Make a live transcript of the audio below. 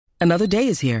Another day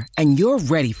is here, and you're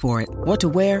ready for it. What to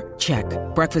wear? Check.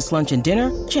 Breakfast, lunch, and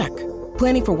dinner? Check.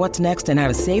 Planning for what's next and how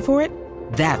to save for it?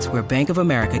 That's where Bank of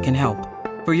America can help.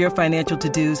 For your financial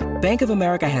to-dos, Bank of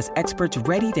America has experts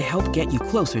ready to help get you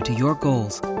closer to your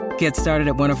goals. Get started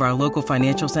at one of our local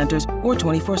financial centers or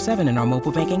 24/7 in our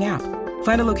mobile banking app.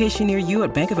 Find a location near you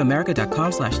at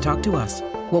bankofamerica.com/talktous.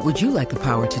 What would you like the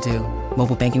power to do?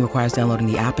 Mobile banking requires downloading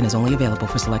the app and is only available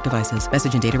for select devices.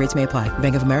 Message and data rates may apply.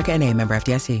 Bank of America N.A., member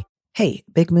FDIC. Hey,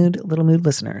 Big Mood, Little Mood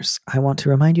listeners. I want to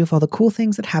remind you of all the cool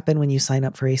things that happen when you sign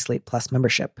up for a Slate Plus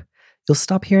membership. You'll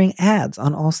stop hearing ads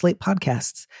on all Slate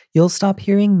podcasts. You'll stop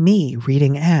hearing me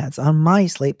reading ads on my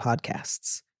Slate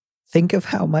podcasts. Think of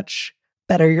how much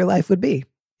better your life would be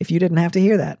if you didn't have to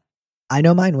hear that. I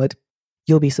know mine would.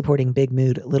 You'll be supporting Big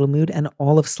Mood, Little Mood, and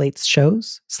all of Slate's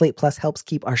shows. Slate Plus helps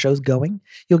keep our shows going.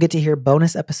 You'll get to hear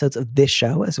bonus episodes of this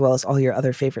show, as well as all your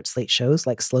other favorite Slate shows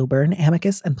like Slow Burn,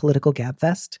 Amicus, and Political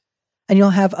Gabfest. And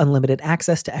you'll have unlimited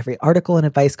access to every article and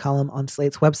advice column on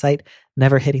Slate's website,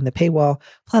 never hitting the paywall,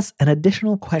 plus an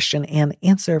additional question and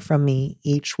answer from me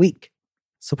each week.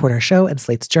 Support our show and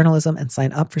Slate's journalism and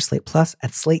sign up for Slate Plus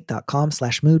at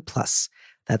slate.com/moodplus.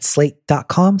 That's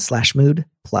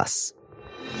slate.com/moodplus.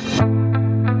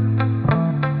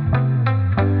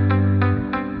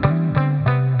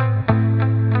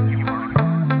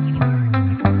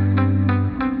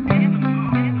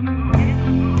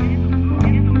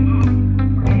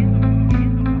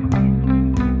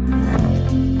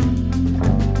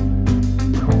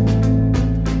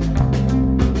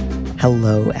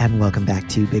 Hello and welcome back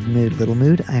to Big Mood, Little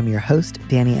Mood. I'm your host,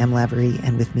 Danny M. Lavery,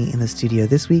 and with me in the studio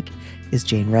this week is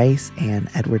Jane Rice and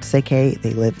Edward Seke.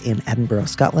 They live in Edinburgh,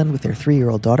 Scotland with their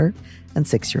 3-year-old daughter and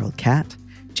 6-year-old cat.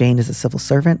 Jane is a civil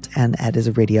servant and Ed is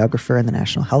a radiographer in the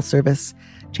National Health Service.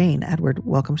 Jane, Edward,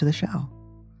 welcome to the show.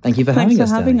 Thank you for having us, Danny. Thanks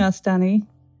for having us, Danny.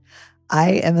 I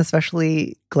am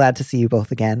especially glad to see you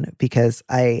both again because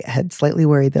I had slightly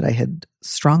worried that I had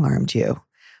strong-armed you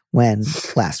when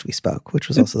last we spoke, which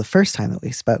was also the first time that we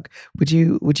spoke. Would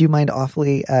you mind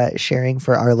awfully sharing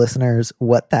for our listeners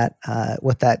what that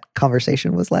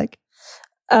conversation was like?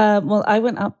 Well, I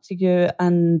went up to you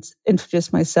and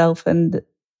introduced myself and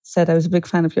said I was a big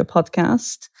fan of your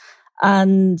podcast.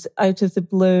 And out of the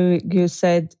blue, you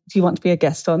said, "Do you want to be a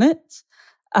guest on it?"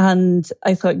 And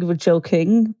I thought you were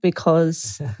joking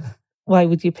because why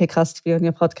would you pick us to be on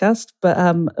your podcast? But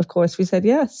of course, we said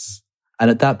yes. And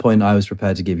at that point, I was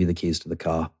prepared to give you the keys to the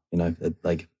car. You know, it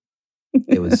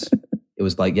was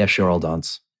like, yeah, sure, I'll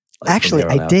dance. Like, actually,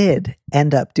 I did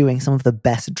end up doing some of the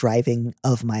best driving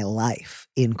of my life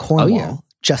in Cornwall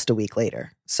just a week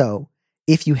later. So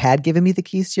if you had given me the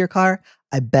keys to your car,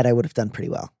 I bet I would have done pretty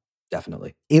well.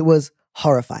 Definitely. It was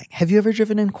horrifying. Have you ever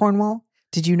driven in Cornwall?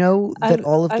 Did you know that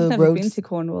all of the roads... I've never been to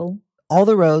Cornwall. All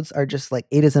the roads are just like,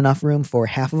 it is enough room for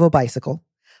half of a bicycle,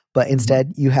 but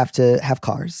instead you have to have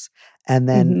cars. And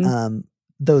then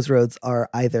those roads are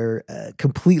either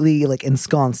completely like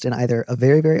ensconced in either a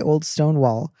very, very old stone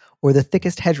wall or the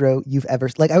thickest hedgerow you've ever...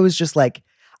 Like I was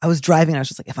driving and I was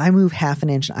just like, if I move half an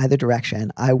inch in either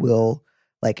direction, I will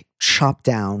like chop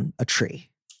down a tree.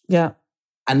 Yeah.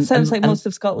 And sounds like most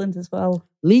of Scotland as well.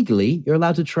 Legally, you're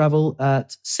allowed to travel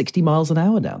at 60 miles an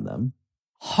hour down them.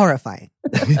 Horrifying.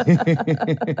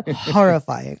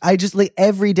 Horrifying. I just like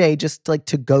every day, just like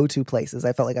to go to places,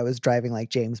 I felt like I was driving like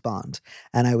James Bond.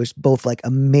 And I was both like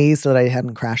amazed that I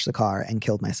hadn't crashed the car and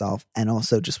killed myself. And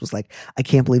also just was like, I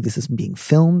can't believe this is being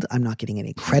filmed. I'm not getting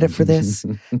any credit for this.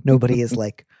 Nobody is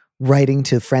like writing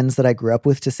to friends that I grew up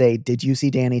with to say, did you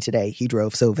see Danny today? He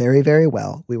drove so very, very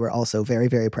well. We were also very,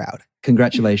 very proud.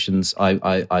 Congratulations.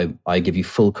 I give you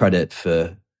full credit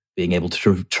for being able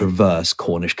to traverse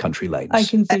Cornish country lanes. I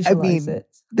can visualize it.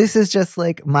 This is just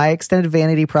like my extended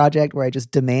vanity project where I just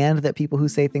demand that people who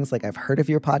say things like, I've heard of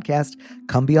your podcast,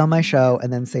 come be on my show,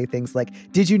 and then say things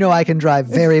like, did you know I can drive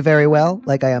very, very well?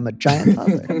 Like I am a giant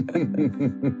toddler.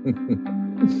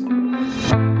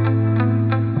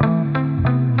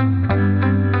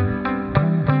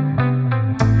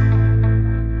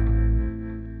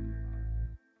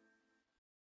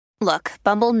 Look,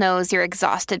 Bumble knows you're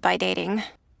exhausted by dating.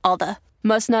 All the,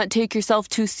 must not take yourself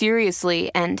too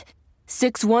seriously, and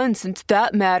 6'1" since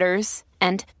that matters,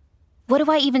 and what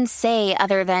do I even say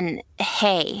other than,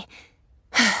 hey?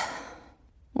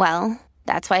 Well,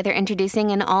 that's why they're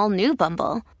introducing an all-new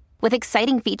Bumble, with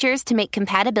exciting features to make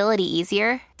compatibility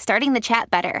easier, starting the chat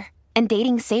better, and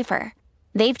dating safer.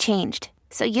 They've changed,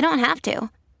 so you don't have to.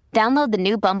 Download the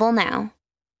new Bumble now.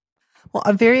 Well,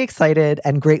 I'm very excited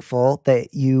and grateful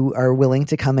that you are willing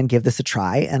to come and give this a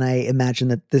try. And I imagine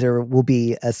that there will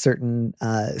be a certain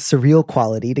surreal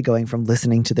quality to going from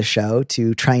listening to the show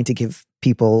to trying to give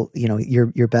people,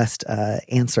 your best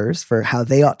answers for how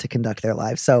they ought to conduct their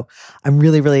lives. So I'm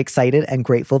really, really excited and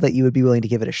grateful that you would be willing to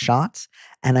give it a shot.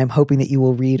 And I'm hoping that you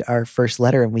will read our first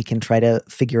letter and we can try to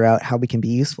figure out how we can be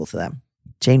useful to them.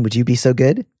 Jane, would you be so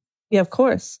good? Yeah, of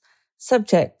course.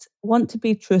 Subject, want to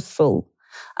be truthful.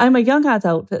 I'm a young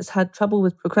adult that's had trouble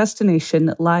with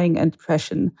procrastination, lying, and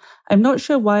depression. I'm not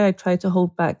sure why I try to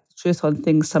hold back the truth on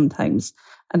things sometimes.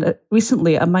 And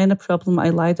recently, a minor problem I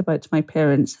lied about to my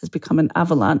parents has become an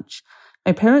avalanche.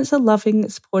 My parents are loving,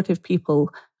 supportive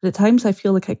people, but at times I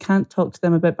feel like I can't talk to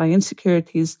them about my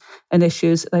insecurities and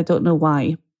issues, and I don't know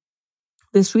why.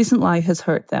 This recent lie has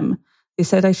hurt them. They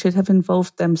said I should have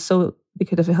involved them so they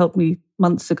could have helped me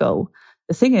months ago.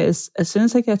 The thing is, as soon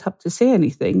as I get up to say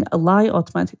anything, a lie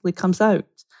automatically comes out.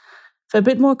 For a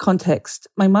bit more context,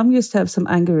 my mum used to have some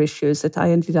anger issues that I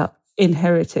ended up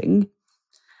inheriting,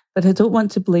 but I don't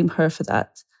want to blame her for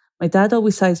that. My dad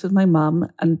always sides with my mum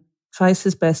and tries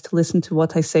his best to listen to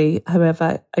what I say.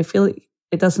 However, I feel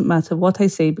it doesn't matter what I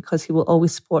say because he will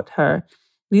always support her.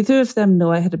 Neither of them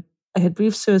know I had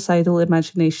brief suicidal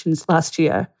imaginations last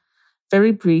year.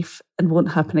 Very brief and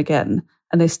won't happen again.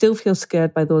 And I still feel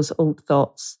scared by those old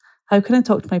thoughts. How can I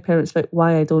talk to my parents about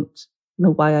why I don't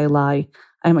know why I lie?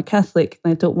 I am a Catholic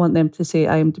and I don't want them to say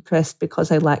I am depressed because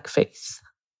I lack faith.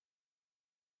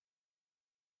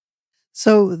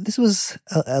 So this was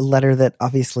a letter that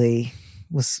obviously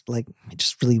was like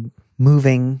just really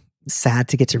moving, sad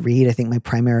to get to read. I think my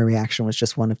primary reaction was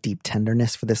just one of deep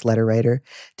tenderness for this letter writer.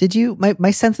 Did you,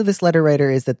 my sense of this letter writer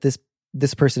is that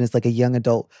this person is like a young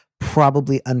adult,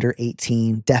 probably under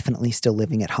 18, definitely still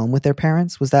living at home with their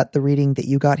parents. Was that the reading that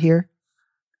you got here?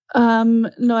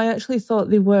 No, I actually thought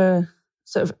they were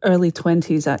sort of early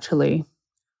 20s, actually.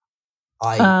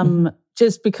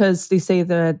 Just because they say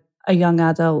they're a young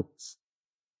adult,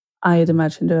 I had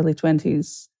imagined early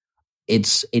 20s.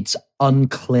 It's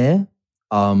unclear.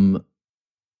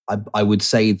 I would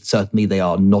say certainly they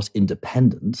are not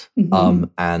independent,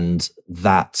 and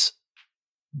that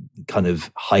kind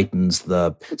of heightens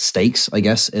the stakes, I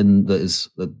guess, that is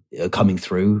coming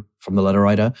through from the letter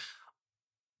writer.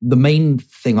 The main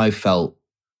thing I felt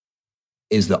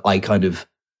is that I kind of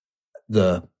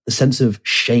the sense of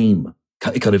shame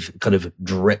kind of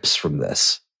drips from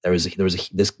this.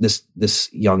 This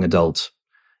young adult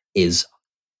is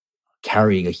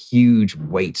carrying a huge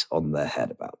weight on their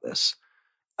head about this,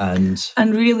 and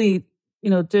really,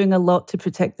 doing a lot to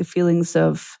protect the feelings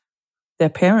of their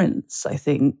parents, I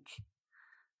think,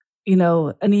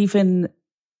 and even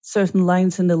certain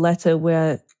lines in the letter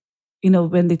where,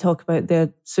 when they talk about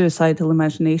their suicidal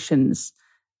imaginations,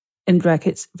 in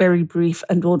brackets, very brief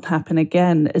and won't happen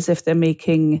again, as if they're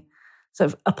making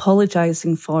sort of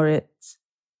apologizing for it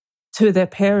to their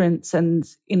parents and,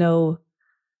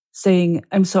 saying,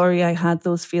 I'm sorry I had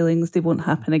those feelings, they won't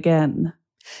happen again.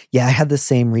 Yeah, I had the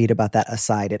same read about that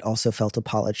aside. It also felt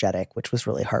apologetic, which was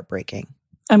really heartbreaking.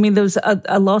 I mean, there was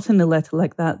a lot in the letter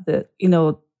like that,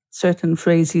 certain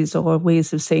phrases or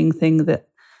ways of saying things that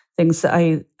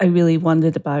I really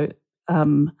wondered about.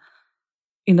 The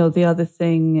other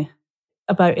thing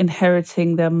about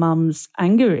inheriting their mum's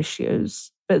anger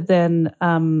issues, but then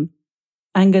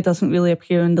anger doesn't really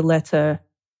appear in the letter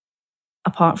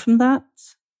apart from that.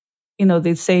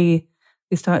 They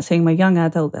start saying my young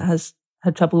adult that has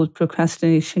had trouble with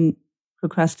procrastination,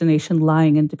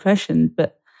 lying, and depression,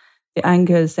 but the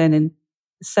anger is then in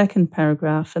the second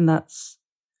paragraph, and that's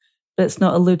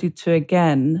not alluded to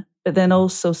again. But then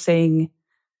also saying,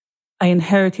 I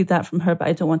inherited that from her, but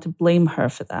I don't want to blame her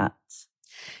for that.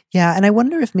 Yeah, and I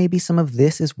wonder if maybe some of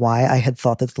this is why I had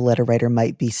thought that the letter writer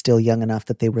might be still young enough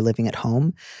that they were living at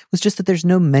home, was just that there's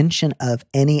no mention of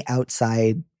any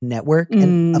outside network.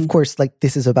 And of course,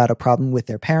 this is about a problem with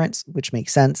their parents, which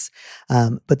makes sense.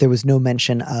 But there was no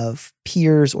mention of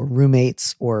peers or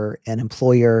roommates or an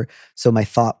employer. So my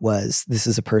thought was, this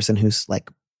is a person who's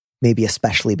maybe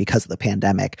especially because of the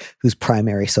pandemic, whose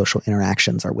primary social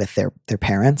interactions are with their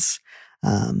parents.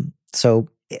 So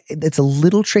it's a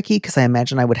little tricky because I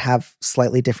imagine I would have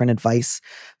slightly different advice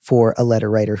for a letter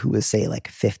writer who was, say,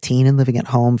 15 and living at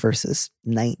home versus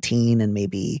 19 and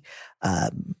maybe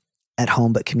at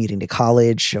home but commuting to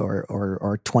college,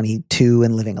 or 22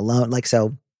 and living alone.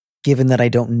 So given that I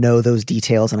don't know those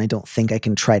details and I don't think I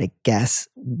can try to guess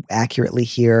accurately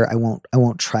here, I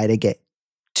won't try to get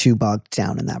too bogged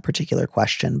down in that particular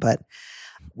question. But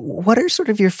What are sort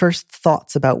of your first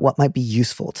thoughts about what might be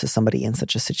useful to somebody in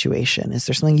such a situation? Is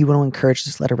there something you want to encourage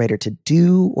this letter writer to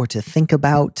do or to think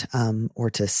about or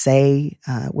to say?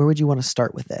 Where would you want to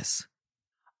start with this?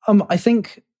 I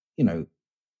think,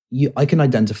 I can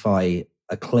identify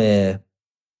a clear,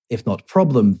 if not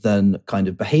problem, then kind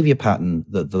of behavior pattern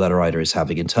that the letter writer is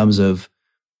having in terms of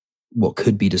what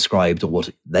could be described or what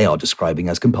they are describing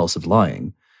as compulsive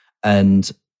lying.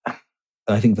 And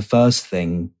I think the first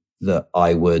thing that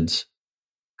I would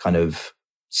kind of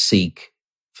seek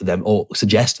for them or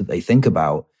suggest that they think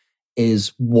about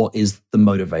is what is the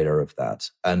motivator of that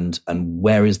and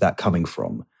where is that coming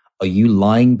from? Are you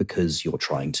lying because you're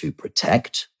trying to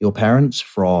protect your parents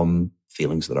from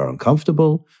feelings that are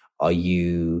uncomfortable? Are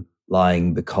you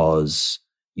lying because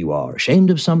you are ashamed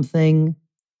of something?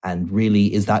 And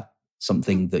really, is that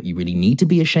something that you really need to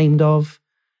be ashamed of?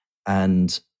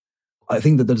 And I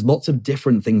think that there's lots of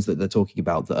different things that they're talking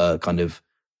about that are kind of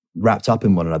wrapped up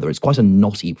in one another. It's quite a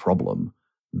knotty problem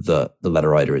that the letter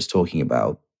writer is talking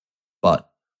about. But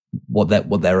what their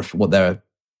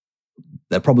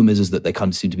problem is that they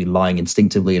kind of seem to be lying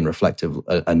instinctively and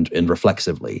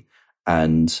reflexively.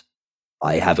 And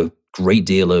I have a great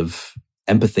deal of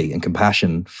empathy and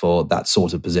compassion for that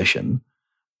sort of position.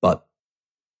 But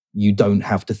you don't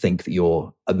have to think that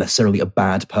you're necessarily a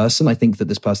bad person. I think that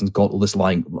this person's got all this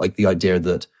lying, like the idea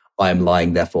that I am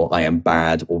lying, therefore I am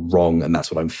bad or wrong, and that's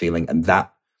what I'm feeling. And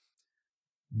that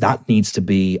needs to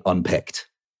be unpicked.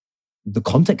 The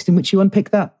context in which you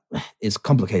unpick that is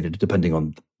complicated depending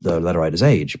on the letter writer's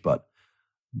age, but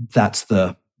that's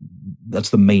the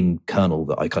main kernel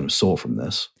that I kind of saw from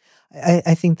this.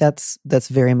 I think that's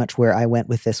very much where I went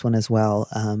with this one as well,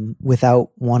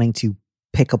 without wanting to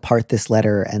pick apart this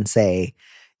letter and say,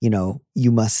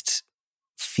 you must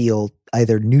feel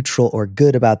either neutral or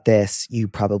good about this. You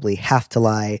probably have to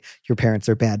lie. Your parents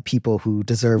are bad people who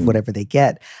deserve whatever they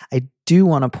get. I do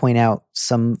want to point out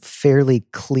some fairly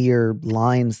clear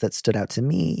lines that stood out to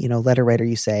me. Letter writer,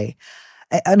 you say,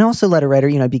 and also letter writer,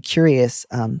 I'd be curious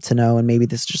to know, and maybe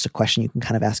this is just a question you can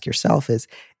kind of ask yourself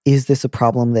is this a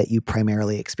problem that you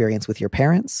primarily experience with your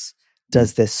parents?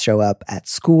 Does this show up at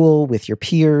school with your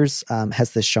peers?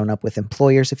 Has this shown up with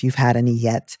employers if you've had any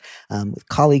yet? With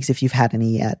colleagues if you've had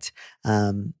any yet?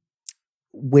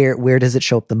 Where does it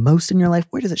show up the most in your life?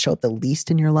 Where does it show up the least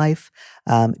in your life?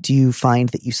 Do you find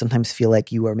that you sometimes feel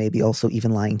like you are maybe also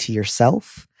even lying to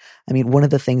yourself? I mean, one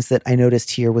of the things that I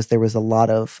noticed here was there was a lot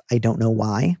of I don't know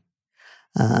why.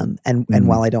 And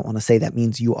while I don't want to say that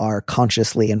means you are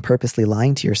consciously and purposely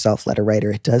lying to yourself, letter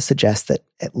writer, it does suggest that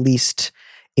at least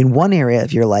in one area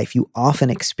of your life, you often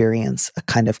experience a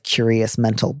kind of curious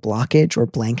mental blockage or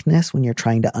blankness when you're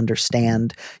trying to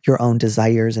understand your own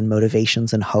desires and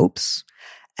motivations and hopes.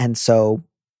 And so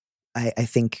I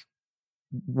think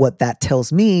what that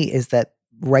tells me is that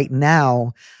right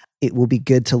now, it will be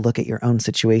good to look at your own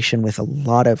situation with a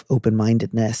lot of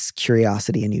open-mindedness,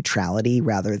 curiosity, and neutrality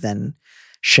rather than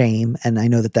shame. And I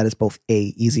know that is both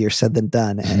A, easier said than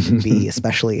done, and B,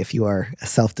 especially if you are a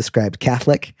self-described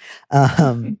Catholic.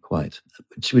 Quite.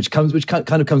 Which kind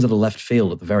of comes out of left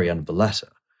field at the very end of the letter.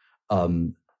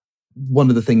 One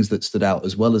of the things that stood out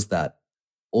as well as that,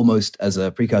 almost as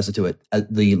a precursor to it,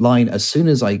 the line, as soon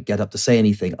as I get up to say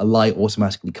anything, a lie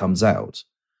automatically comes out.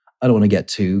 I don't want to get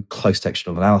too close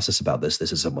textual analysis about this.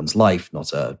 This is someone's life,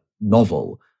 not a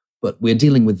novel. But we're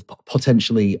dealing with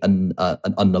potentially an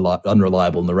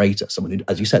unreliable narrator, someone who,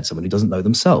 as you said, someone who doesn't know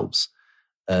themselves.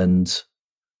 And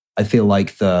I feel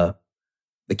like the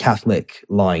Catholic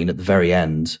line at the very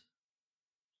end,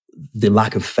 the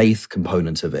lack of faith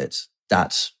component of it,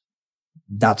 that's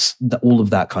all of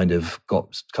that kind of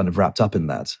got kind of wrapped up in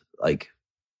that. Like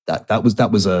that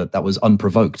was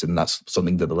unprovoked, and that's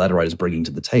something that the letter writer is bringing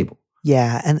to the table.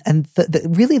 Yeah, and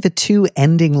really the two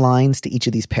ending lines to each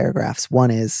of these paragraphs,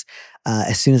 one is,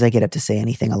 as soon as I get up to say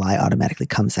anything, a lie automatically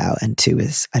comes out, and two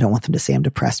is, I don't want them to say I'm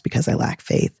depressed because I lack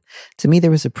faith. To me, there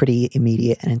was a pretty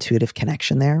immediate and intuitive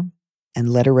connection there. And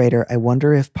letter writer, I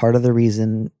wonder if part of the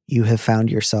reason you have found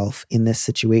yourself in this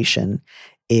situation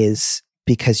is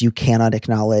because you cannot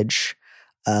acknowledge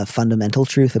a fundamental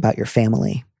truth about your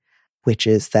family, which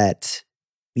is that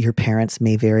your parents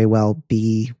may very well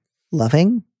be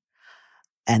loving,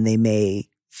 and they may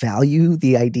value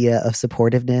the idea of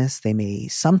supportiveness. They may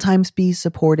sometimes be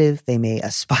supportive. They may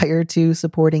aspire to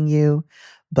supporting you.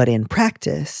 But in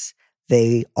practice,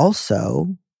 they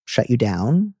also shut you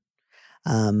down.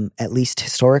 At least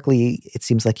historically, it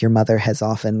seems like your mother has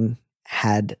often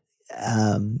had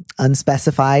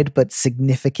unspecified but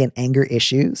significant anger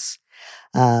issues.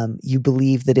 You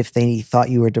believe that if they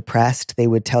thought you were depressed, they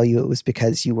would tell you it was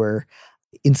because you were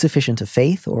insufficient of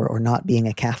faith or not being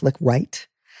a Catholic right.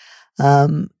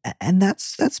 And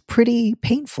that's pretty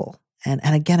painful. And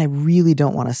again, I really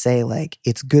don't want to say like,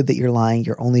 it's good that you're lying.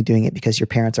 You're only doing it because your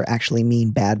parents are actually mean,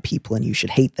 bad people and you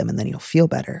should hate them and then you'll feel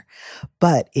better.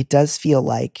 But it does feel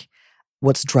like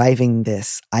what's driving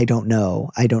this, I don't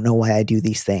know why I do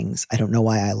these things. I don't know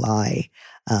why I lie,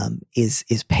 is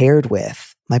paired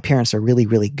with my parents are really,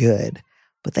 really good.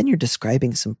 But then you're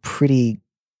describing some pretty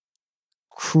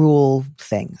cruel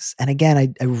things. And again,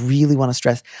 I really want to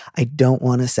stress, I don't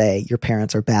want to say your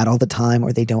parents are bad all the time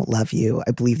or they don't love you.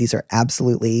 I believe these are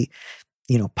absolutely,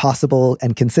 possible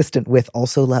and consistent with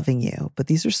also loving you. But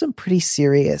these are some pretty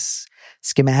serious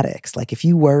schematics. Like if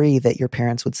you worry that your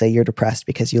parents would say you're depressed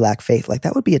because you lack faith, like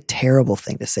that would be a terrible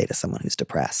thing to say to someone who's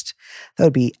depressed. That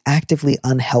would be actively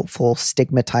unhelpful,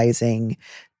 stigmatizing,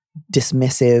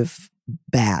 dismissive,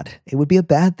 bad. It would be a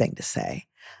bad thing to say.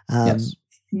 Yes.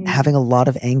 Having a lot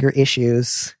of anger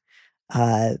issues,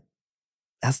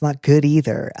 that's not good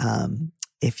either.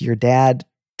 If your dad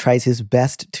tries his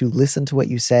best to listen to what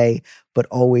you say, but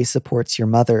always supports your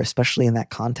mother, especially in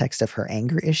that context of her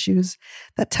anger issues,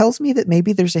 that tells me that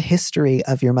maybe there's a history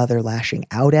of your mother lashing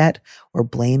out at or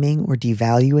blaming or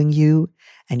devaluing you,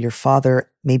 and your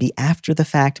father, maybe after the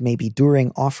fact, maybe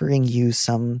during, offering you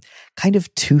some kind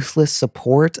of toothless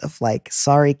support of like,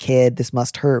 sorry kid, this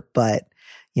must hurt, but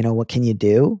what can you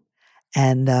do?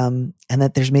 And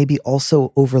that there's maybe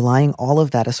also overlying all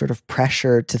of that a sort of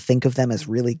pressure to think of them as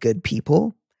really good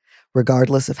people,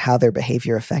 regardless of how their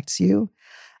behavior affects you.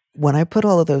 When I put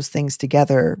all of those things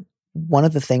together, one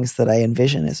of the things that I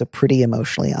envision is a pretty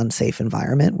emotionally unsafe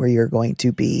environment where you're going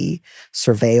to be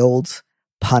surveilled,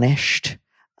 punished,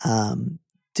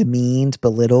 demeaned,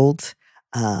 belittled,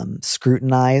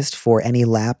 scrutinized for any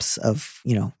lapse of,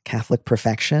 Catholic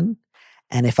perfection.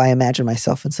 And if I imagine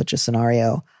myself in such a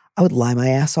scenario, I would lie my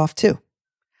ass off too.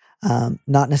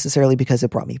 Not necessarily because it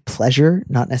brought me pleasure,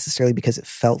 not necessarily because it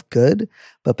felt good,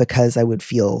 but because I would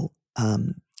feel,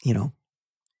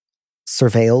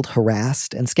 surveilled,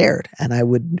 harassed, and scared. And I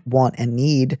would want and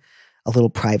need a little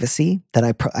privacy that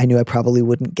I knew I probably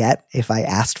wouldn't get if I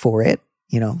asked for it,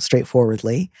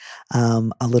 straightforwardly,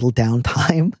 a little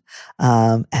downtime,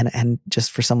 and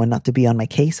just for someone not to be on my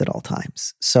case at all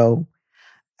times. So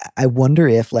I wonder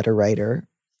if, letter writer,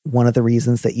 one of the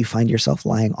reasons that you find yourself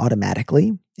lying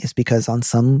automatically is because on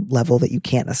some level that you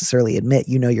can't necessarily admit,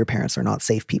 your parents are not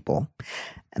safe people.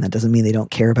 And that doesn't mean they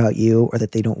don't care about you or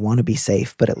that they don't want to be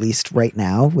safe. But at least right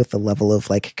now, with the level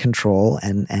of like control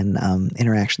and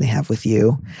interaction they have with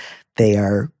you, they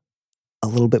are a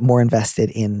little bit more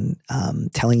invested in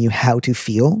telling you how to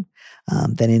feel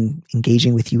than in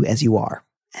engaging with you as you are.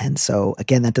 And so,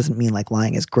 again, that doesn't mean like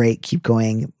lying is great, keep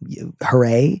going,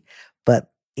 hooray,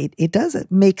 but it does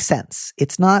make sense.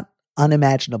 It's not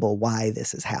unimaginable why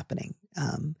this is happening.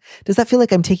 Does that feel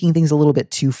like I'm taking things a little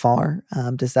bit too far?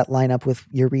 Does that line up with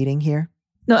your reading here?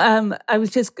 No, I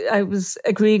was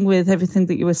agreeing with everything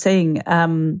that you were saying.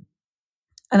 And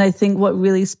I think what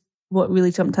really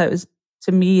jumped out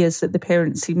to me is that the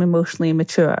parents seem emotionally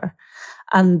immature.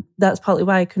 And that's partly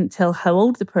why I couldn't tell how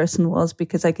old the person was,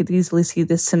 because I could easily see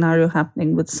this scenario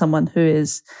happening with someone who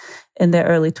is in their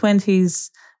early 20s,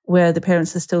 where the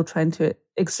parents are still trying to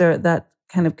exert that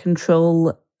kind of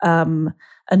control and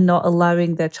not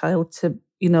allowing their child to,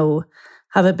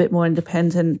 have a bit more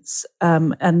independence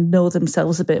and know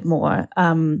themselves a bit more.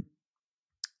 The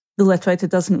letter writer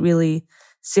doesn't really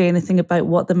say anything about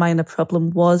what the minor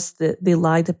problem was that they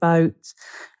lied about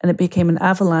and it became an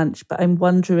avalanche. But I'm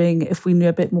wondering if we knew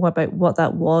a bit more about what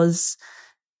that was,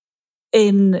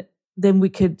 then we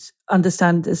could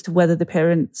understand as to whether the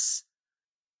parents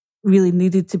really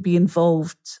needed to be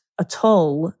involved at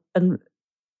all. And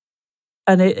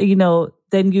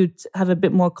then you'd have a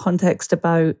bit more context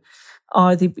about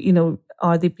are they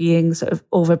being sort of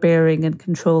overbearing and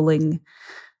controlling,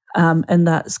 and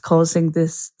that's causing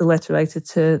the letter writer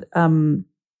to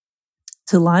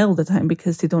lie all the time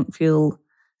because they don't feel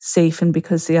safe and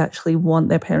because they actually want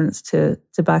their parents to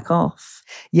back off.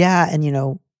 Yeah, and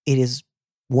it is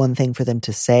one thing for them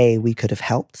to say we could have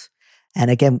helped. And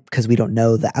again, because we don't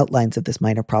know the outlines of this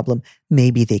minor problem,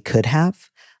 maybe they could have.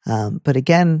 But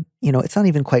again, it's not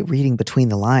even quite reading between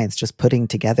the lines, just putting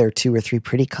together 2 or 3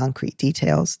 pretty concrete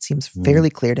details. It seems fairly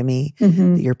clear to me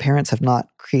that your parents have not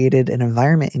created an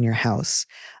environment in your house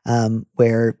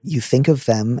where you think of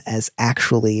them as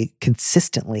actually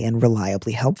consistently and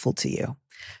reliably helpful to you.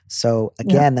 So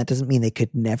again, that doesn't mean they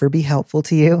could never be helpful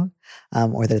to you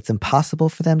or that it's impossible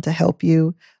for them to help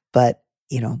you. But,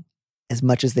 as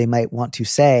much as they might want to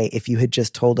say, if you had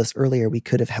just told us earlier, we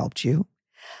could have helped you.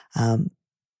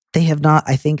 they have not,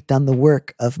 I think, done the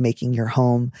work of making your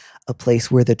home a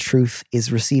place where the truth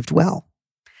is received well.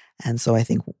 And so I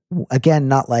think, again,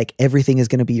 not like everything is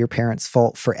going to be your parents'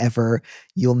 fault forever.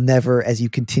 You'll never, as you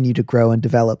continue to grow and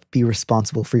develop, be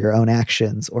responsible for your own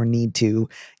actions or need to,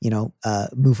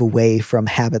 move away from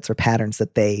habits or patterns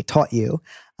that they taught you.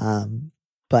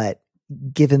 But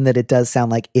given that it does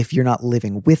sound like if you're not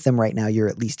living with them right now, you're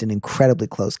at least in incredibly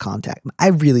close contact. I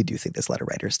really do think this letter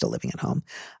writer is still living at home.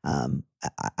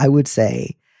 I would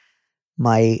say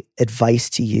my advice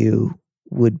to you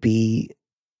would be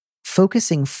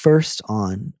focusing first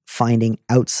on finding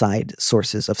outside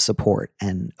sources of support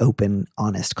and open,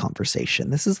 honest conversation.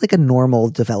 This is like a normal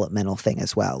developmental thing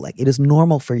as well. Like, it is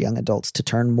normal for young adults to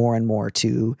turn more and more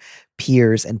to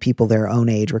peers and people their own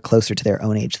age or closer to their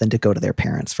own age than to go to their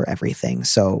parents for everything.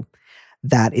 So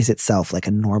that is itself like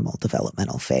a normal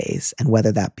developmental phase. And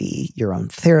whether that be your own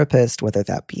therapist, whether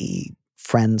that be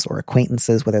friends or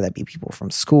acquaintances, whether that be people from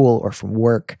school or from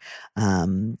work,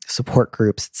 support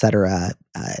groups, etc.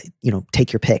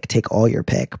 Take your pick, take all your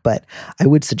pick. But I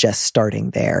would suggest starting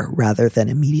there rather than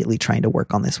immediately trying to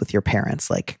work on this with your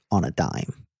parents, like on a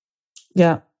dime.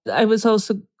 Yeah, I was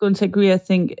also going to agree. I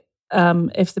think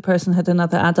if the person had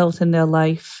another adult in their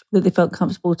life that they felt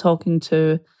comfortable talking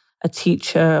to, a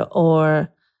teacher or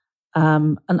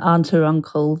an aunt or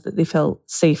uncle that they felt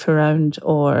safe around,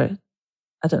 or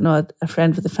I don't know, a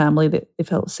friend with the family that they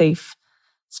felt safe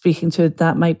speaking to,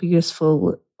 that might be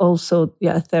useful. Also,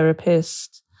 a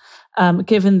therapist.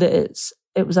 Given that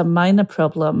it was a minor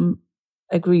problem,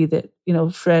 I agree that,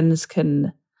 friends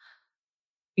can,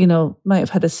 might have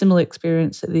had a similar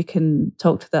experience that they can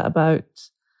talk to that about,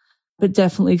 but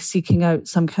definitely seeking out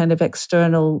some kind of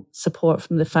external support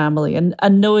from the family and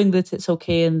knowing that it's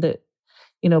okay and that,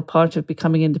 part of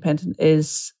becoming independent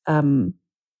is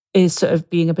sort of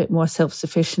being a bit more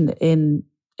self-sufficient in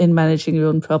managing your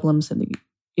own problems. And,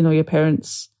 your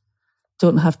parents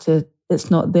don't have to,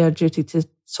 it's not their duty to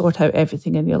sort out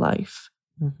everything in your life.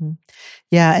 Mm-hmm.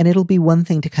 Yeah. And it'll be one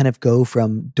thing to kind of go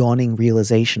from dawning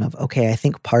realization of, okay, I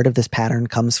think part of this pattern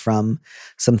comes from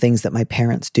some things that my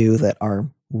parents do that are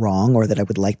wrong or that I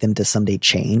would like them to someday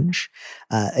change.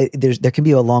 There can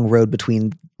be a long road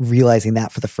between realizing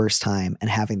that for the first time and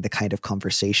having the kind of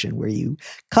conversation where you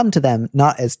come to them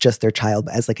not as just their child,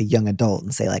 but as like a young adult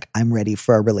and say like, I'm ready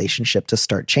for our relationship to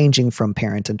start changing from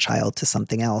parent and child to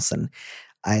something else. And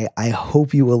I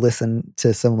hope you will listen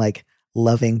to some like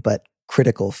loving but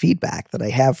critical feedback that I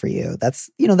have for you. That's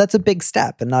a big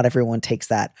step, and not everyone takes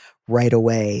that right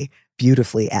away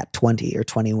beautifully at 20 or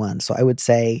 21. So I would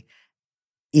say,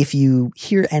 if you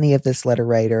hear any of this letter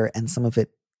writer and some of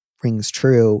it rings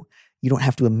true, you don't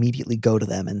have to immediately go to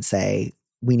them and say,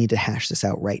 we need to hash this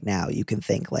out right now. You can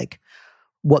think like,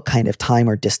 what kind of time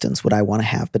or distance would I want to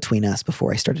have between us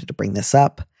before I started to bring this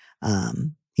up?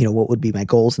 What would be my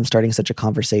goals in starting such a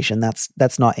conversation?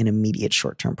 That's not an immediate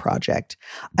short-term project.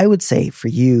 I would say for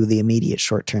you, the immediate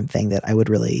short-term thing that I would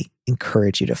really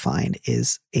encourage you to find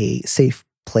is a safe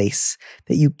place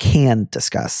that you can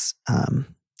discuss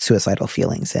suicidal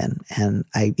feelings in. And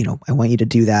I want you to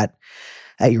do that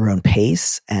at your own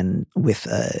pace and with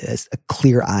a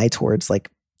clear eye towards like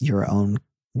your own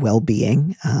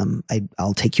well-being.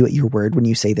 I'll take you at your word when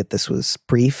you say that this was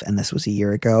brief and this was a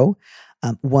year ago.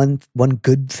 One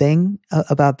good thing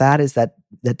about that is that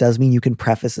does mean you can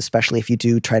preface, especially if you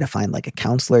do try to find like a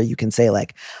counselor, you can say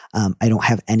like, I don't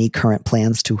have any current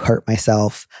plans to hurt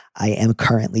myself. I am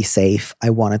currently safe. I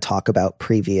want to talk about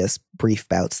previous brief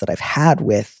bouts that I've had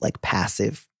with like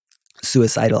passive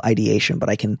suicidal ideation, but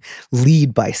I can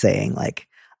lead by saying like,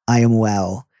 I am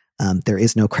well. There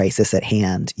is no crisis at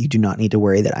hand. You do not need to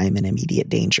worry that I am in immediate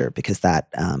danger, because that,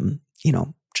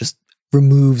 just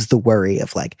removes the worry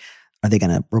of like, are they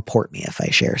going to report me if I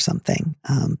share something?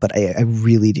 But I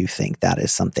really do think that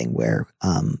is something where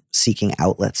seeking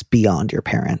outlets beyond your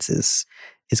parents is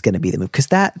going to be the move, because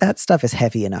that stuff is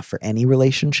heavy enough for any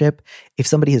relationship. If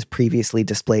somebody has previously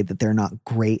displayed that they're not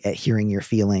great at hearing your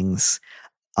feelings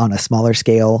on a smaller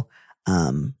scale,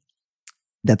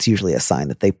 that's usually a sign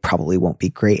that they probably won't be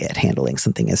great at handling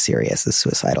something as serious as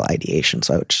suicidal ideation.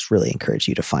 So I would just really encourage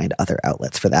you to find other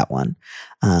outlets for that one.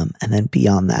 And then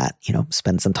beyond that,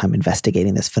 spend some time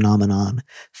investigating this phenomenon.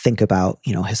 Think about,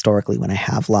 historically when I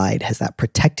have lied, has that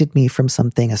protected me from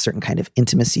something, a certain kind of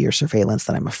intimacy or surveillance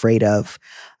that I'm afraid of?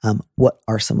 What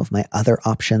are some of my other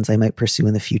options I might pursue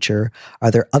in the future? Are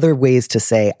there other ways to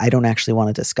say, I don't actually want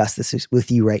to discuss this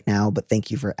with you right now, but thank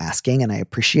you for asking, and I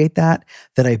appreciate that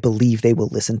I believe they will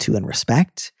listen to and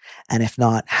respect? And if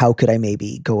not, how could I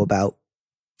maybe go about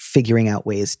figuring out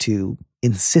ways to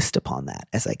insist upon that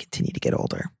as I continue to get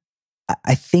older?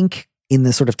 I think in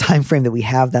the sort of time frame that we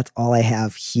have, that's all I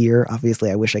have here.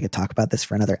 Obviously, I wish I could talk about this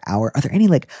for another hour. Are there any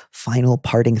like final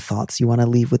parting thoughts you want to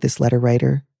leave with this letter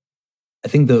writer? I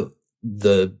think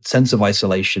the sense of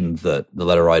isolation that the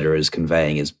letter writer is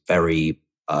conveying is very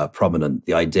prominent.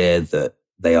 The idea that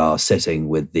they are sitting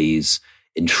with these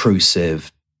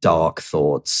intrusive, dark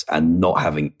thoughts and not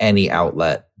having any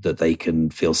outlet that they can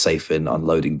feel safe in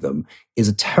unloading them is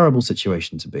a terrible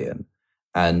situation to be in.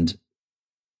 And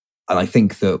I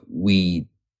think that we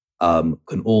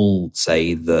can all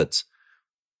say that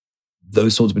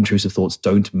those sorts of intrusive thoughts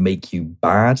don't make you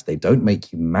bad. They don't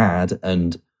make you mad.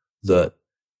 And that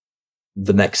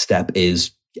the next step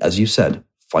is, as you said,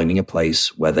 finding a place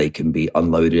where they can be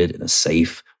unloaded in a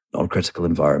safe, non-critical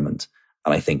environment.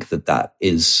 And I think that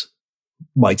is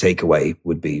my takeaway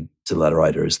would be to letter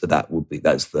writers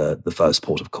that's the first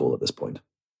port of call at this point.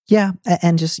 Yeah.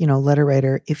 And just, letter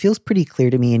writer, it feels pretty clear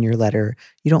to me in your letter,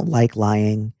 you don't like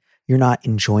lying. You're not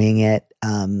enjoying it.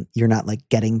 You're not like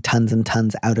getting tons and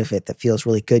tons out of it that feels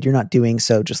really good. You're not doing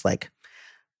so just like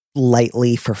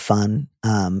lightly for fun.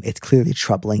 It's clearly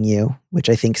troubling you, which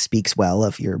I think speaks well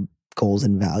of your goals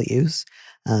and values.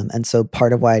 And so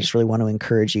part of why I just really want to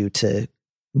encourage you to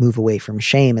move away from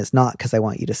shame is not because I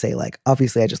want you to say like,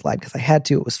 obviously I just lied because I had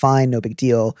to. It was fine. No big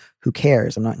deal. Who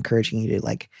cares? I'm not encouraging you to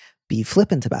like be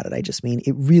flippant about it. I just mean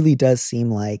it really does seem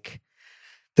like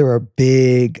there are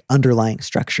big underlying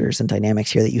structures and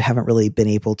dynamics here that you haven't really been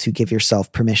able to give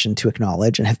yourself permission to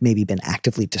acknowledge and have maybe been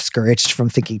actively discouraged from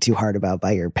thinking too hard about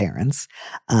by your parents.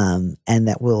 And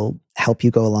that will help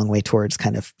you go a long way towards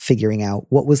kind of figuring out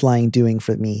what was lying doing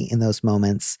for me in those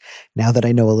moments. Now that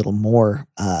I know a little more,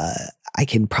 I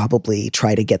can probably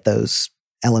try to get those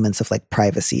elements of like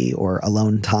privacy or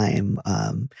alone time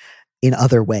in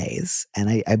other ways.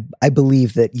 And I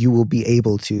believe that you will be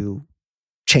able to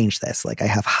change this. Like I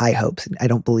have high hopes. I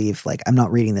don't believe like I'm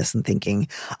not reading this and thinking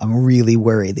I'm really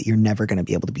worried that you're never going to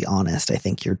be able to be honest. I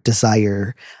think your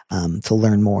desire to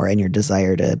learn more and your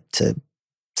desire to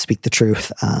speak the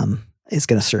truth is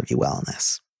going to serve you well in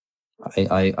this.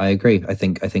 I agree. I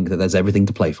think that there's everything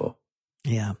to play for.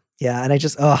 Yeah. Yeah. And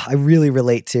I really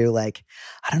relate to like,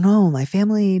 I don't know, my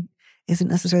family isn't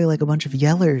necessarily like a bunch of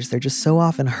yellers. They're just so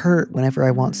often hurt whenever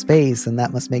I want space. And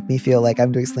that must make me feel like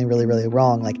I'm doing something really, really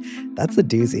wrong. Like that's a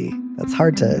doozy. That's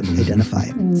hard to identify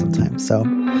sometimes. So.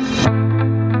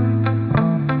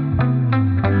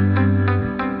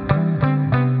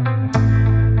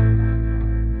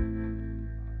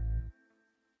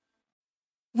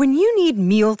 When you need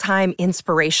mealtime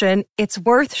inspiration, it's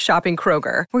worth shopping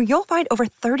Kroger, where you'll find over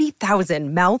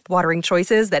 30,000 mouth-watering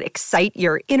choices that excite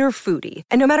your inner foodie.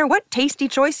 And no matter what tasty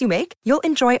choice you make, you'll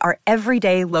enjoy our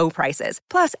everyday low prices,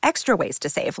 plus extra ways to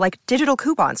save, like digital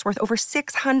coupons worth over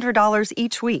 $600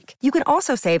 each week. You can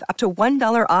also save up to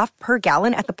 $1 off per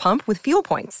gallon at the pump with fuel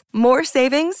points. More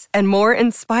savings and more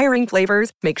inspiring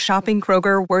flavors make shopping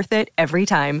Kroger worth it every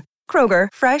time. Kroger,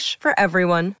 fresh for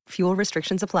everyone. Fuel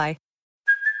restrictions apply.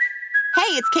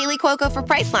 Hey, it's Kaylee Cuoco for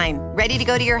Priceline. Ready to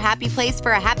go to your happy place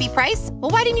for a happy price? Well,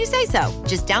 why didn't you say so?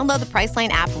 Just download the Priceline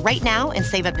app right now and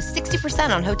save up to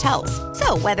 60% on hotels.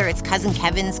 So whether it's Cousin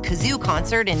Kevin's Kazoo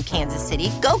Concert in Kansas City,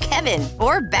 go Kevin,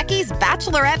 or Becky's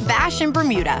Bachelorette Bash in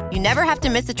Bermuda, you never have to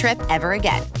miss a trip ever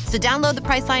again. So download the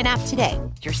Priceline app today.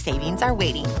 Your savings are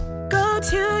waiting. Go to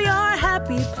your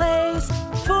happy place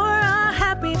for a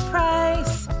happy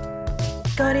price.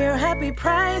 Go to your happy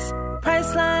price,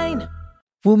 Priceline.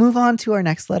 We'll move on to our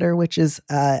next letter, which is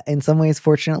in some ways,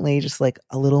 fortunately, just like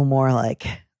a little more like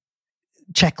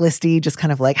checklisty, just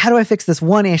kind of like, how do I fix this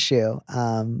one issue?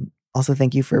 Also,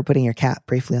 thank you for putting your cat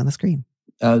briefly on the screen.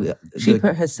 She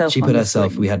put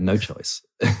herself. We had no choice.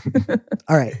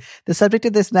 All right. The subject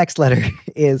of this next letter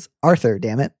is Arthur,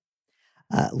 damn it.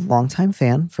 Longtime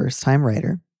fan, first time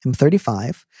writer. I'm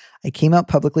 35. I came out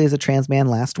publicly as a trans man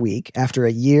last week after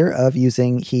a year of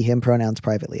using he, him pronouns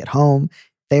privately at home,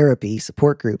 therapy,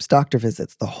 support groups, doctor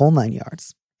visits, the whole 9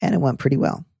 yards. And it went pretty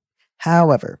well.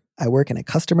 However, I work in a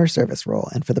customer service role,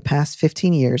 and for the past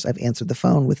 15 years, I've answered the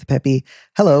phone with the peppy,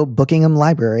 "Hello, Buckingham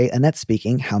Library, Annette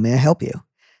speaking. How may I help you?"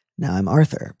 Now I'm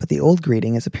Arthur, but the old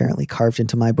greeting is apparently carved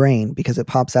into my brain because it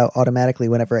pops out automatically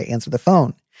whenever I answer the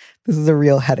phone. This is a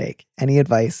real headache. Any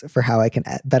advice for how I can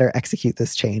better execute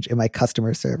this change in my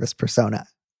customer service persona?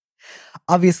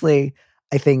 Obviously,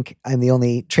 I think I'm the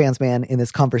only trans man in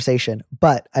this conversation,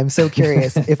 but I'm so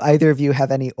curious if either of you have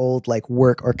any old like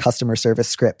work or customer service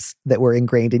scripts that were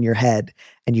ingrained in your head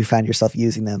and you found yourself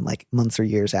using them like months or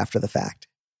years after the fact.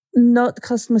 Not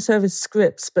customer service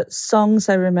scripts, but songs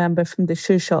I remember from the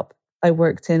shoe shop I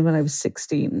worked in when I was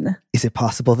 16. Is it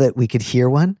possible that we could hear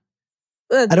one?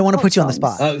 I don't want to put you on the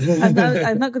spot.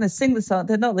 I'm not going to sing the song.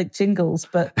 They're not like jingles,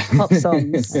 but pop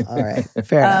songs. All right,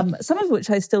 fair enough. Some of which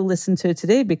I still listen to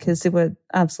today because they were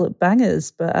absolute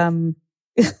bangers. But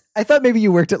I thought maybe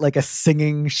you worked at like a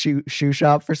singing shoe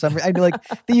shop for some reason. I know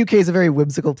like the UK is a very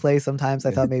whimsical place sometimes.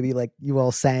 I thought maybe like you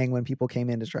all sang when people came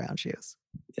in to try on shoes.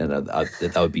 Yeah, no,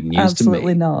 that would be news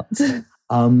absolutely to me.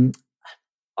 Not.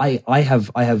 I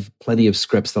have plenty of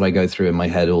scripts that I go through in my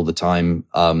head all the time.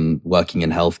 Working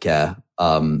in healthcare,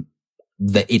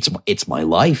 that it's my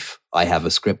life. I have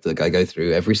a script that I go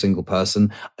through every single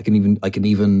person. I can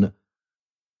even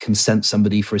consent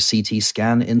somebody for a CT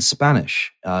scan in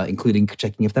Spanish, including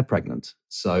checking if they're pregnant.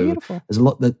 So beautiful.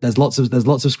 There's lots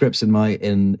of scripts in my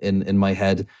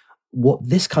head. What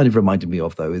this kind of reminded me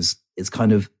of though is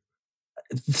kind of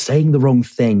saying the wrong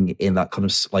thing in that kind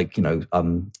of like,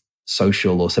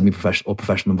 social or semi-professional or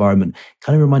professional environment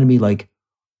kind of reminded me like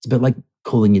it's a bit like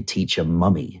calling your teacher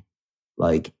mummy.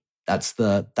 Like that's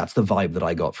the vibe that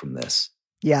I got from this.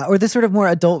 Yeah, or the sort of more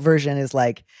adult version is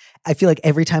like, I feel like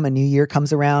every time a new year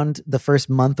comes around, the first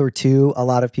month or two, a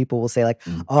lot of people will say like,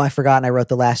 oh, I forgot and I wrote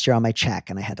the last year on my check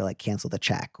and I had to like cancel the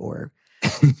check. Or,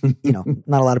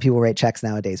 not a lot of people write checks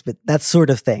nowadays, but that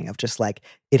sort of thing of just like,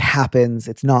 it happens,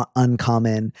 it's not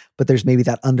uncommon, but there's maybe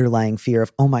that underlying fear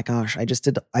of, oh my gosh,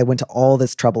 I went to all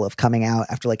this trouble of coming out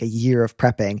after like a year of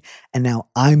prepping and now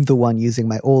I'm the one using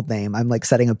my old name. I'm like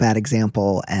setting a bad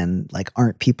example and like,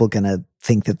 aren't people going to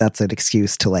think that that's an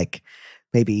excuse to like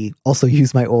maybe also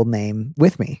use my old name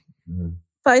with me?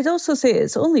 But I'd also say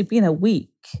it's only been a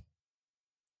week.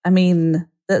 I mean,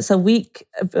 that's a week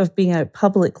of being out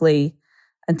publicly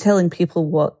and telling people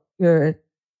what your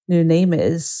new name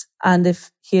is. And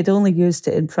if he had only used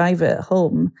it in private at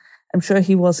home, I'm sure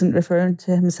he wasn't referring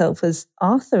to himself as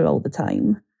Arthur all the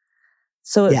time.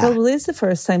 So it probably is the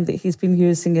first time that he's been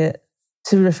using it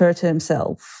to refer to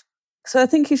himself. So I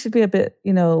think he should be a bit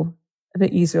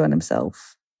easier on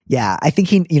himself. Yeah, I think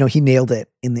he nailed it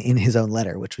in his own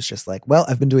letter, which was just like, well,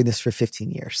 I've been doing this for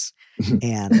 15 years.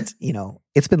 And,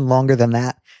 it's been longer than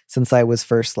that since I was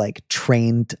first like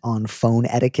trained on phone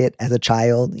etiquette as a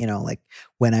child. Like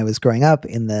when I was growing up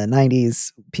in the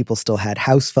 90s, people still had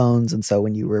house phones. And so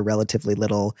when you were relatively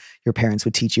little, your parents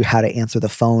would teach you how to answer the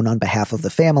phone on behalf of the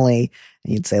family.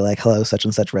 And you'd say like, hello, such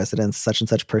and such residence, such and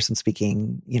such person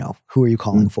speaking, who are you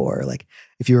calling for? Like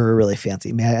if you were really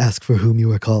fancy, may I ask for whom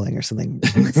you are calling or something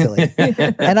silly.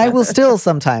 And I will still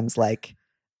sometimes like,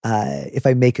 if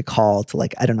I make a call to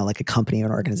like, I don't know, like a company or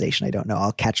an organization, I don't know,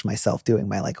 I'll catch myself doing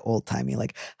my like old timey,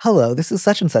 like, hello, this is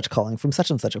such and such calling from such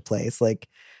and such a place. Like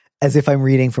as if I'm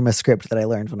reading from a script that I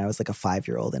learned when I was like a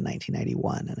 5-year-old in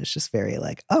 1991. And it's just very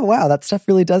like, oh, wow, that stuff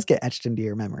really does get etched into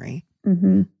your memory.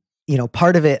 Mm-hmm.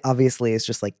 Part of it obviously is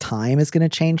just like time is going to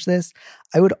change this.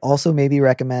 I would also maybe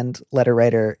recommend Letter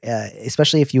Writer,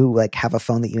 especially if you like have a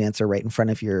phone that you answer right in front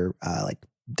of your like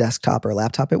desktop or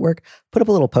laptop at work, put up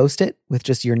a little Post-it with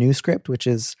just your new script, which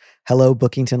is, hello,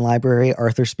 Bookington Library,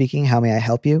 Arthur speaking. How may I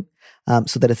help you?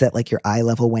 So that it's at like your eye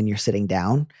level when you're sitting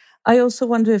down. I also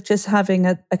wonder if just having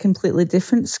a completely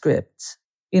different script,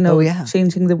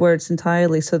 changing the words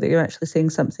entirely so that you're actually saying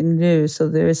something new. So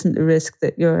there isn't the risk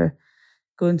that you're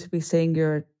going to be saying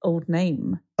your old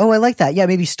name. Oh, I like that. Yeah,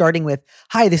 maybe starting with,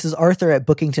 hi, this is Arthur at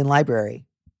Bookington Library.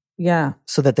 Yeah.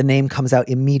 So that the name comes out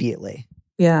immediately.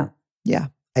 Yeah. Yeah.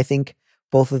 I think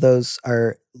both of those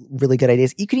are really good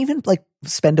ideas. You can even like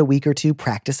spend a week or two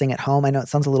practicing at home. I know it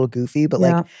sounds a little goofy, but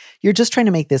like you're just trying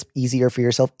to make this easier for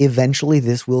yourself. Eventually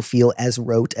this will feel as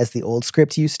rote as the old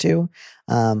script used to.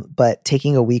 But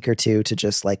taking a week or two to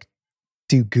just like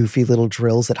do goofy little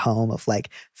drills at home of like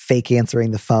fake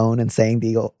answering the phone and saying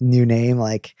the new name,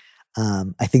 like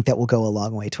I think that will go a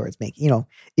long way towards making,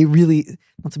 it really,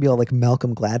 not to be all like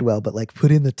Malcolm Gladwell, but like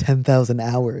put in the 10,000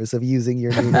 hours of using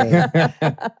your new name.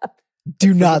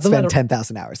 Do not spend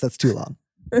 10,000 hours. That's too long.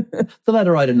 The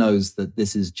letter writer knows that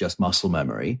this is just muscle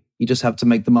memory. You just have to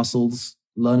make the muscles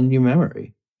learn a new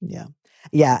memory. Yeah.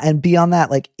 Yeah. And beyond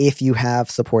that, like if you have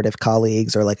supportive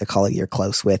colleagues or like a colleague you're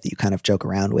close with, you kind of joke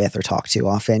around with or talk to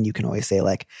often, you can always say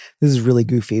like, this is really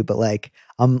goofy, but like,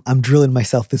 I'm drilling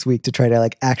myself this week to try to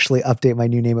like actually update my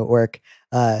new name at work.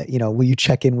 Will you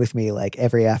check in with me like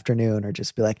every afternoon or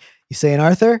just be like, you saying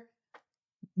Arthur?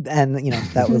 And,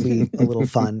 that would be a little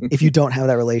fun. If you don't have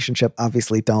that relationship,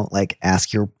 obviously don't like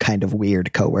ask your kind of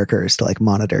weird coworkers to like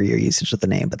monitor your usage of the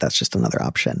name, but that's just another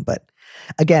option. But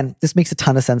again, this makes a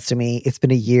ton of sense to me. It's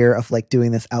been a year of like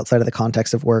doing this outside of the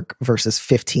context of work versus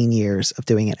 15 years of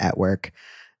doing it at work.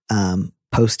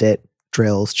 Post-it,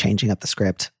 drills, changing up the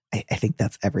script. I think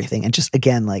that's everything. And just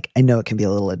again, like, I know it can be a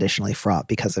little additionally fraught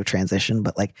because of transition,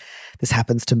 but like this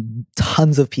happens to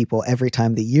tons of people every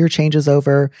time the year changes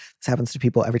over. This happens to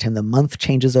people every time the month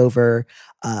changes over.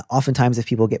 Oftentimes if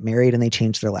people get married and they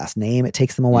change their last name, it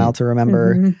takes them a while to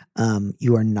remember.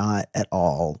 You are not at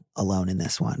all alone in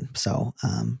this one. So,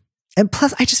 and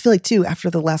plus I just feel like too, after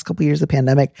the last couple of years of the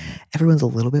pandemic, everyone's a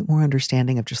little bit more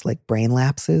understanding of just like brain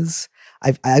lapses.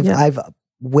 I've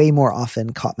way more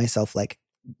often caught myself like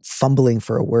fumbling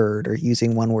for a word or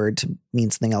using one word to mean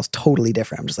something else totally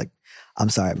different. I'm just like, I'm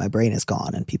sorry, my brain is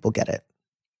gone, and people get it.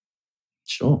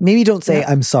 Sure. Maybe don't say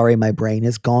I'm sorry, my brain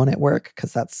is gone at work,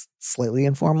 because that's slightly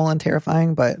informal and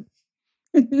terrifying, but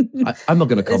I'm not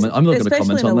going to comment. I'm not going to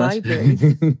comment on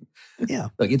that. Yeah.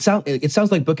 Look, it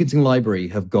sounds like Bookington Library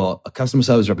have got a customer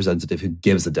service representative who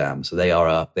gives a damn. So they are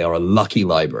a lucky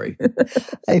library.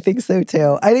 I think so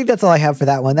too. I think that's all I have for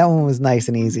that one. That one was nice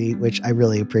and easy, which I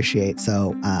really appreciate.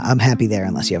 So I'm happy there,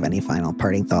 unless you have any final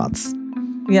parting thoughts.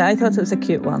 Yeah, I thought it was a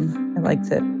cute one. I liked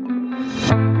it.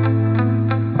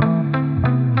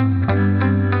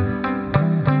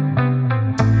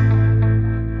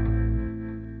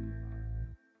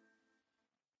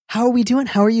 How are we doing?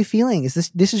 How are you feeling?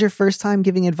 This is your first time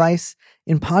giving advice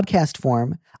in podcast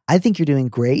form? I think you're doing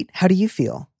great. How do you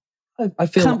feel? I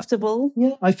feel comfortable.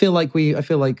 Yeah, I feel like we were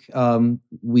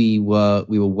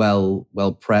well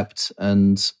prepped,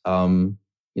 and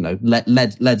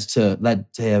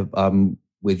led to here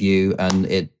with you, and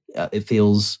it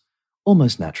feels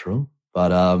almost natural,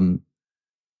 but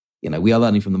we are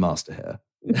learning from the master here.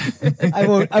 I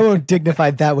won't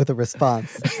dignify that with a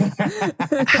response.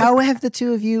 How have the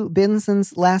two of you been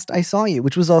since last I saw you?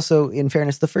 Which was also, in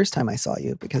fairness, the first time I saw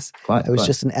you, because I was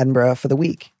just in Edinburgh for the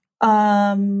week.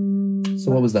 So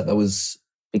what was that? That was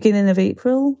beginning of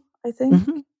April, I think.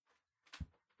 Mm-hmm.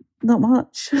 Not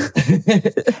much.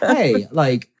 Hey,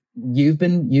 like you've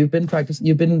been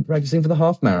practicing for the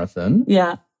half marathon.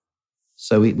 Yeah.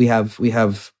 So we have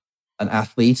an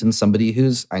athlete and somebody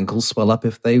whose ankles swell up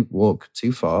if they walk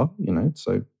too far,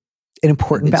 so an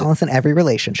important balance in every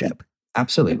relationship.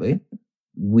 Absolutely.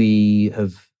 We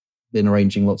have been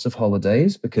arranging lots of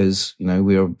holidays because,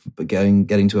 we are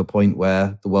getting to a point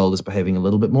where the world is behaving a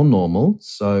little bit more normal.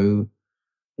 So,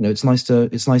 it's nice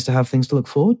to have things to look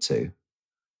forward to.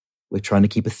 We're trying to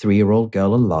keep a 3-year-old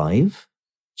girl alive.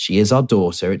 She is our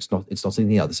daughter. It's not in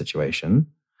the other situation.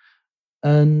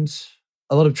 And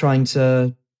a lot of trying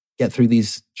to get through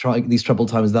these troubled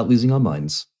times without losing our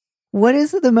minds. What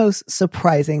is the most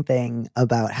surprising thing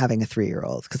about having a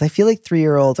 3-year-old? Because I feel like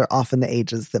 3-year-olds are often the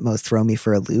ages that most throw me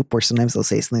for a loop, where sometimes they'll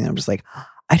say something and I'm just like,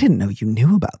 I didn't know you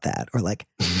knew about that. Or like,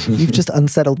 you've just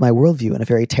unsettled my worldview in a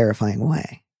very terrifying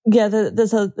way. Yeah,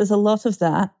 there's a lot of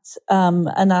that.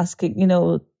 And asking,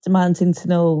 demanding to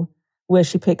know where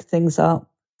she picked things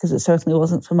up, because it certainly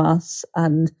wasn't from us.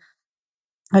 And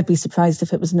I'd be surprised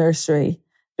if it was nursery.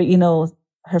 But,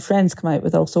 her friends come out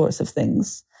with all sorts of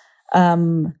things.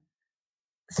 3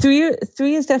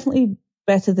 is definitely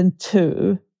better than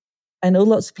 2. I know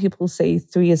lots of people say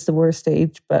 3 is the worst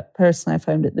age, but personally I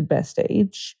found it the best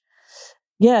age.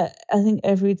 Yeah, I think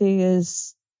every day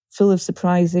is full of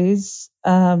surprises.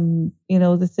 The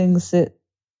things that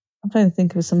I'm trying to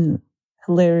think of, some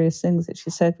hilarious things that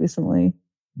she said recently.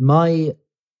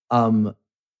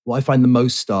 What I find the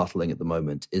most startling at the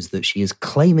moment is that she is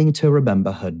claiming to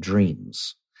remember her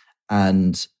dreams,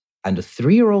 and a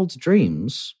 3-year-old's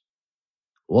dreams,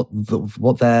 what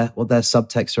their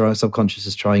subtext or subconscious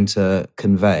is trying to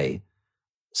convey,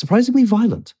 surprisingly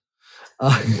violent.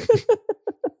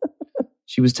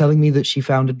 She was telling me that she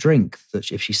found a drink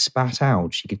that if she spat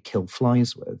out, she could kill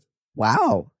flies with.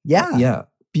 Wow! Yeah, yeah,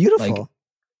 beautiful.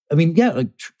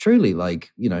 Truly,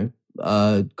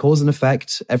 cause and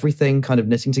effect, everything kind of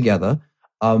knitting together.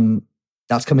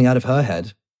 That's coming out of her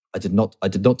head. I did not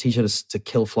teach her to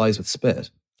kill flies with spit.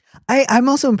 I'm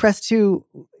also impressed too,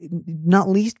 not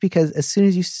least because as soon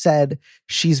as you said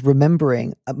she's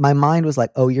remembering, my mind was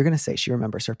like, oh, you're going to say she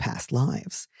remembers her past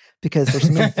lives, because there's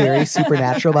something very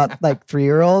supernatural about like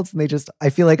 3-year-olds. And I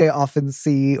feel like I often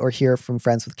see or hear from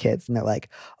friends with kids and they're like,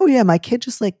 oh yeah, my kid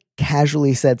just like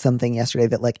casually said something yesterday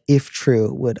that like, if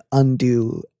true, would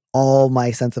undo all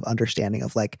my sense of understanding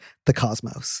of like the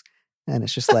cosmos. And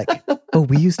it's just like, oh,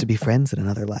 we used to be friends in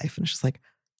another life. And it's just like,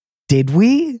 did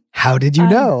we? How did you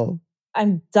know?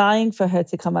 I'm dying for her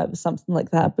to come out with something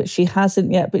like that, but she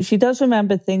hasn't yet. But she does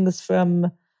remember things from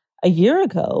a year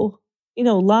ago,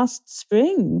 last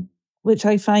spring, which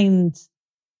I find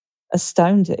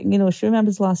astounding. She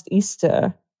remembers last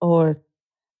Easter or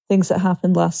things that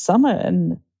happened last summer.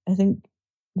 And I think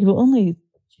you were only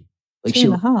Like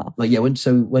 2.5. Like, yeah,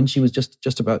 when she was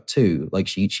just about 2, like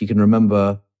she can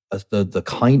remember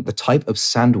the type of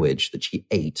sandwich that she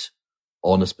ate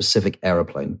on a specific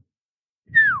aeroplane.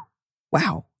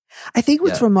 Wow. I think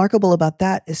what's remarkable about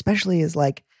that, especially, is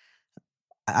like,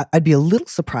 I'd be a little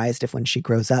surprised if when she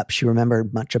grows up, she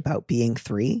remembered much about being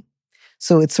 3.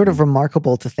 So it's sort of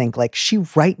remarkable to think like she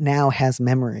right now has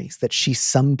memories that she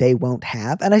someday won't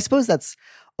have. And I suppose that's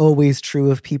always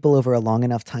true of people over a long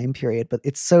enough time period. But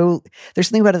there's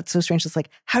something about it that's so strange. It's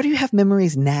like, how do you have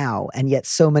memories now? And yet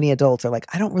so many adults are like,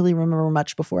 I don't really remember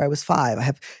much before I was 5. I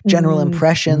have general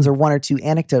impressions or 1 or 2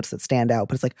 anecdotes that stand out.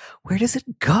 But it's like, where does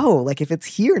it go? Like, if it's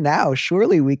here now,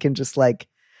 surely we can just like,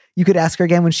 you could ask her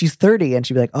again when she's 30 and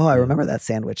she'd be like, oh, I remember that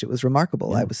sandwich. It was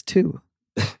remarkable. I was 2.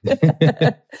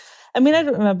 I mean, I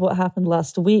don't remember what happened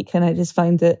last week, and I just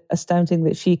find it astounding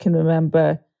that she can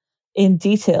remember in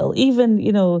detail. Even,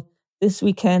 this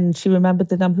weekend, she remembered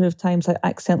the number of times I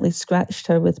accidentally scratched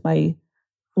her with my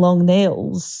long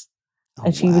nails.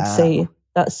 And she would say,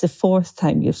 that's the 4th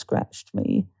time you've scratched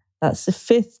me. That's the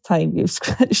 5th time you've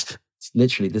scratched me.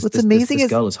 Literally, this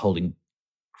girl is holding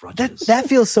grudges. That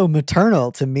feels so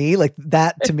maternal to me. Like,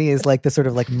 that to me is like the sort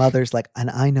of like mother's like,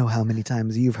 and I know how many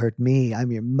times you've hurt me.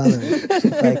 I'm your mother.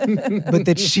 But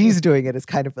that she's doing it is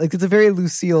kind of like, it's a very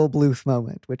Lucille Bluth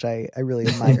moment, which I really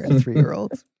admire in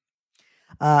 3-year-olds.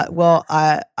 Well,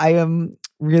 I am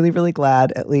really, really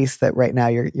glad at least that right now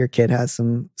your kid has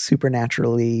some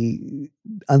supernaturally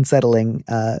unsettling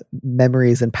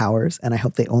memories and powers, and I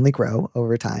hope they only grow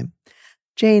over time.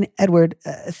 Jane, Edward,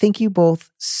 thank you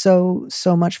both so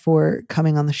much for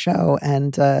coming on the show.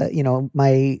 And,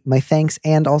 my thanks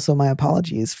and also my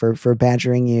apologies for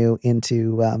badgering you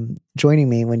into joining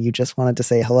me when you just wanted to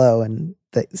say hello and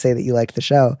say that you liked the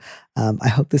show. I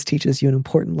hope this teaches you an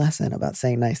important lesson about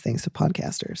saying nice things to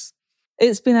podcasters.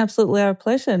 It's been absolutely our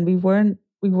pleasure, and we weren't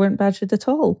badgered at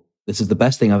all. This is the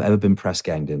best thing I've ever been press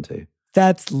ganged into.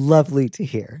 That's lovely to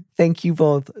hear. Thank you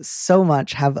both so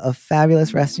much. Have a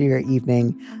fabulous rest of your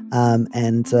evening,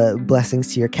 and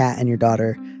blessings to your cat and your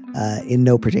daughter in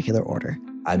no particular order.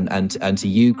 And to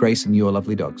you, Grace, and your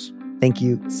lovely dogs. Thank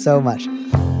you so much.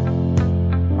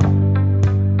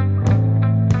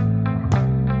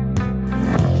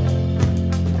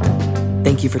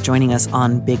 Thank you for joining us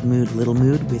on Big Mood, Little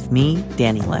Mood with me,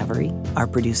 Danny Lavery. Our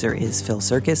producer is Phil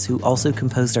Circus, who also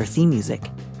composed our theme music.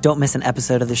 Don't miss an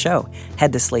episode of the show.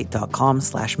 Head to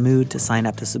slate.com/mood to sign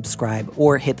up to subscribe,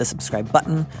 or hit the subscribe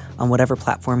button on whatever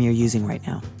platform you're using right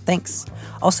now. Thanks.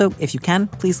 Also, if you can,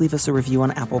 please leave us a review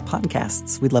on Apple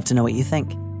Podcasts. We'd love to know what you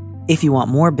think. If you want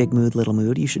more Big Mood, Little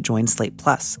Mood, you should join Slate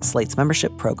Plus, Slate's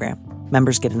membership program.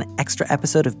 Members get an extra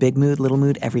episode of Big Mood, Little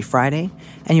Mood every Friday,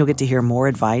 and you'll get to hear more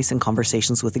advice and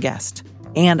conversations with a guest.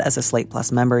 And as a Slate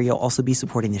Plus member, you'll also be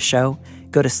supporting the show.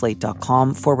 Go to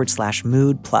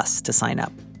slate.com/mood plus to sign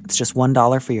up. It's just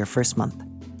 $1 for your first month.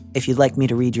 If you'd like me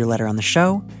to read your letter on the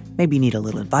show, maybe you need a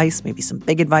little advice, maybe some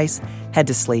big advice, head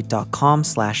to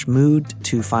slate.com/mood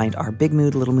to find our Big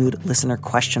Mood, Little Mood listener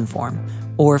question form,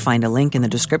 or find a link in the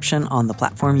description on the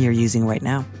platform you're using right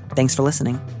now. Thanks for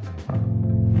listening.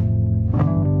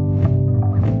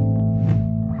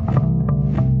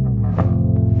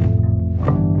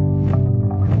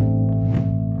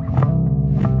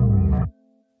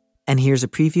 And here's a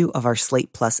preview of our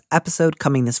Slate Plus episode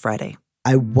coming this Friday.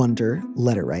 I wonder,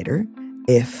 letter writer,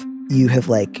 if you have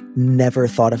never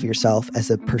thought of yourself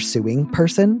as a pursuing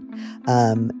person,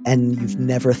 and you've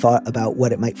never thought about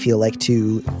what it might feel like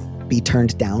to be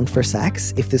turned down for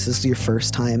sex. If this is your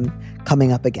first time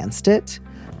coming up against it,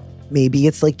 maybe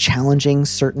it's challenging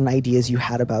certain ideas you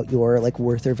had about your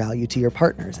worth or value to your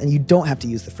partners. And you don't have to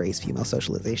use the phrase female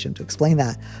socialization to explain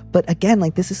that. But again,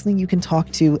 this is something you can talk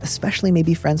to, especially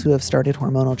maybe friends who have started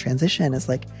hormonal transition, is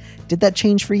did that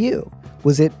change for you?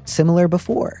 Was it similar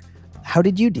before? How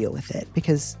did you deal with it?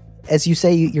 Because as you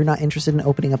say, you're not interested in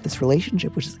opening up this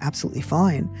relationship, which is absolutely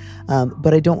fine.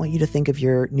 But I don't want you to think of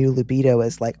your new libido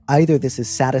as either this is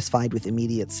satisfied with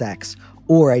immediate sex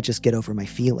or I just get over my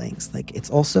feelings. It's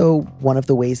also one of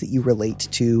the ways that you relate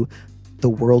to the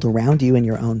world around you and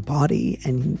your own body.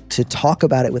 And to talk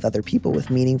about it with other people with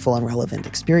meaningful and relevant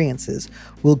experiences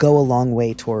will go a long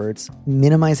way towards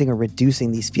minimizing or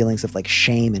reducing these feelings of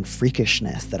shame and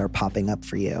freakishness that are popping up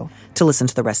for you. To listen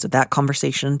to the rest of that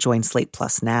conversation, join Slate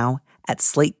Plus now at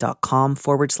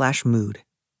slate.com/mood.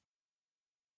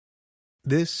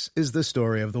 This is the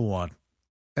story of the one.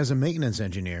 As a maintenance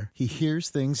engineer, he hears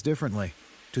things differently.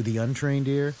 To the untrained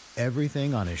ear,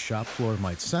 everything on his shop floor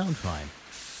might sound fine,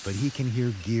 but he can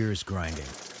hear gears grinding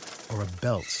or a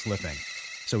belt slipping.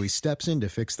 So he steps in to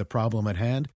fix the problem at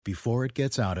hand before it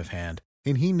gets out of hand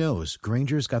And he knows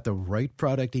Granger's got the right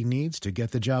product he needs to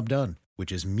get the job done,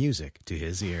 which is music to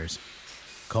his ears.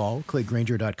 Call, click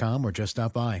Grainger.com, or just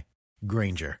stop by.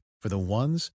 Grainger, for the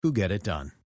ones who get it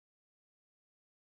done.